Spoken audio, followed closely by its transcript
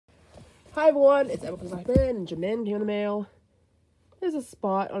Hi everyone, it's Kpop and Jimin came in the mail. There's a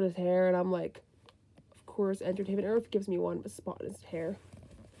spot on his hair, and I'm like, of course, Entertainment Earth gives me one spot on his hair.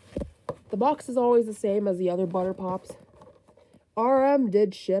 The box is always the same as the other Butter Pops. RM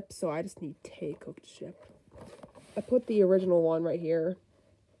did ship, so I just need Takeover to ship. I put the original one right here.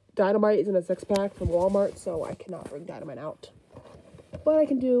 Dynamite is in a 6-pack from Walmart, so I cannot bring Dynamite out. But I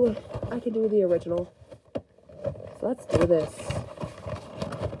can do the original. So let's do this.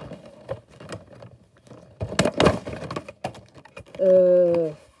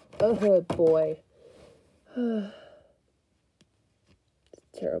 Oh boy. It's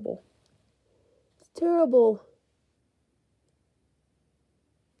terrible. It's terrible.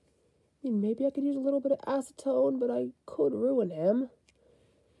 I mean, maybe I could use a little bit of acetone, but I could ruin him.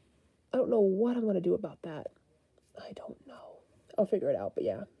 I don't know what I'm going to do about that. I don't know. I'll figure it out, but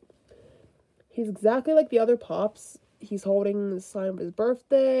yeah. He's exactly like the other Pops. He's holding the sign of his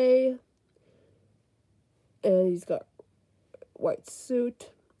birthday. And he's got a white suit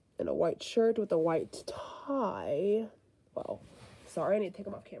and a white shirt with a white tie. Well, sorry, I need to take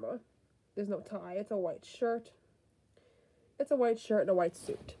him off camera. There's no tie. It's a white shirt. It's a white shirt and a white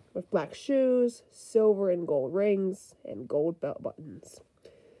suit with black shoes, silver and gold rings, and gold belt buttons.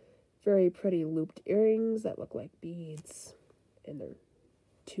 Very pretty looped earrings that look like beads, and they're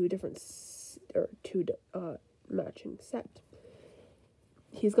two matching set.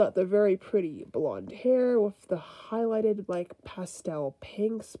 He's got the very pretty blonde hair with the highlighted like pastel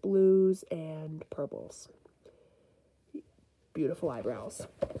pinks, blues, and purples. Beautiful eyebrows.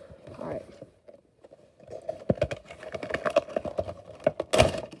 All right.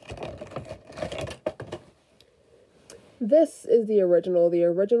 This is the original. The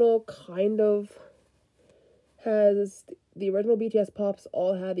original kind of has the original BTS Pops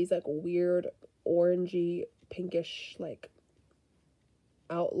all had these like weird orangey pinkish like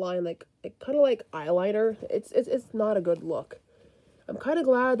outline, like kind of like eyeliner. It's not a good look. I'm kind of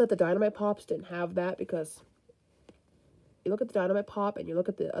glad that the Dynamite Pops didn't have that, because you look at the Dynamite Pop and you look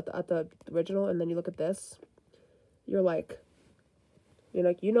at the original, and then you look at this, you're like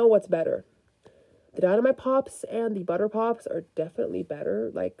you know what's better. The Dynamite Pops and the Butter Pops are definitely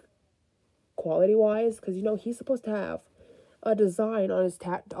better, like, quality-wise, because, he's supposed to have a design on his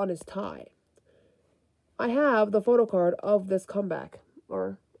tie. I have the photo card of this comeback,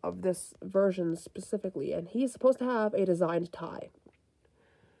 or of this version specifically, and he's supposed to have a designed tie.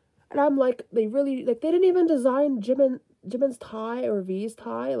 And I'm like, they didn't even design Jimin's tie or V's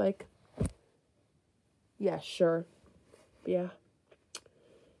tie, like, yeah, sure, but yeah.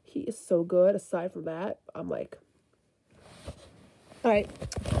 He is so good. Aside from that, I'm like, all right.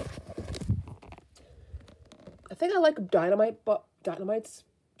 I think I like Dynamite's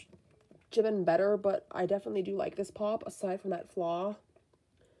Jimin better, but I definitely do like this Pop, aside from that flaw.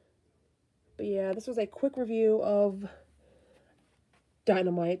 But yeah, this was a quick review of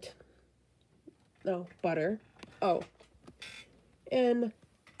Dynamite. No, Butter. Oh. And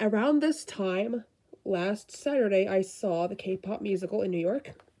around this time, last Saturday, I saw the K-pop musical in New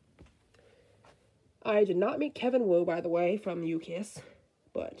York. I did not meet Kevin Wu, by the way, from UKISS,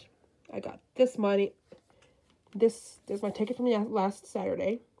 but I got this money. There's my ticket from last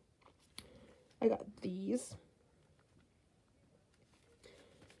Saturday. I got these.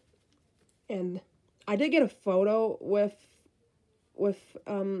 And I did get a photo with the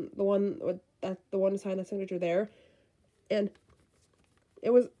one sign the signature there. And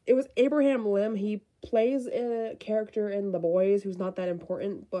it was Abraham Lim. He plays a character in The Boys who's not that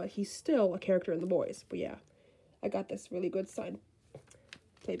important, but he's still a character in The Boys. But yeah, I got this really good signed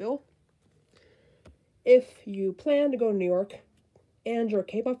playbill. If you plan to go to New York and you're a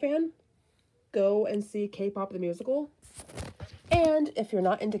K-pop fan, go and see K-pop the musical. And if you're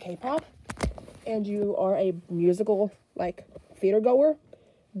not into K-pop and you are a musical like theater goer,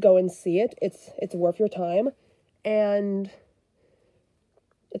 go and see it. It's worth your time. And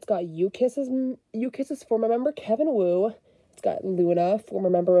it's got UKISS's former member Kevin Wu. It's got Luna, former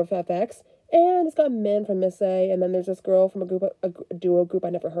member of FX, and it's got Min from Miss A. And then there's this girl from a duo group I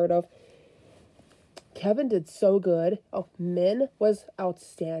never heard of. Kevin did so good. Oh, Min was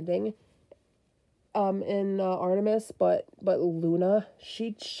outstanding. In Artemis, but Luna,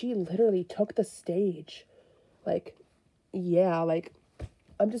 she literally took the stage. Like, yeah, like,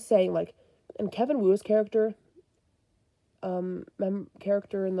 I'm just saying, like, and Kevin Wu's character.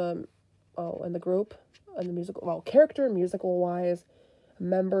 Character in the group, in the musical, well, character musical wise,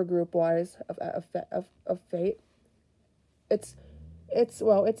 member group wise of Fate. It's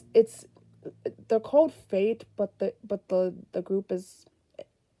they're called Fate, but the group is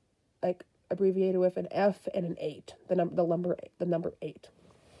like abbreviated with an F and an 8, the number 8.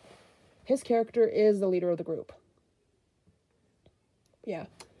 his character is the leader of the group. Yeah,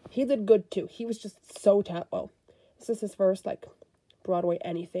 he did good too. He was just so well. This is his first like Broadway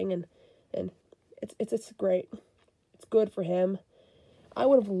anything, and it's great. It's good for him. I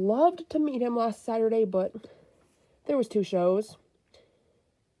would have loved to meet him last Saturday, but there was 2 shows.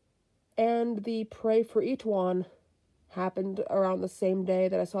 And the Pray for Each One happened around the same day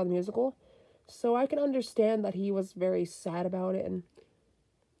that I saw the musical. So I can understand that he was very sad about it, and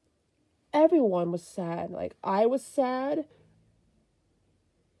everyone was sad. Like, I was sad.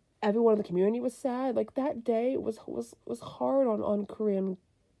 Everyone in the community was sad. Like, that day was hard on the Korean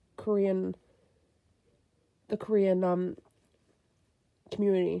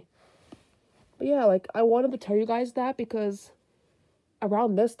community. But yeah, like, I wanted to tell you guys that because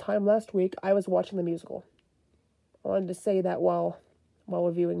around this time last week, I was watching the musical. I wanted to say that while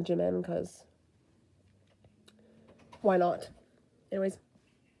reviewing Jimin, because why not? Anyways,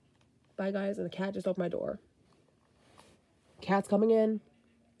 bye guys, and the cat just opened my door. Cat's coming in.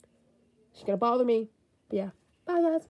 She's gonna bother me. But yeah, bye guys.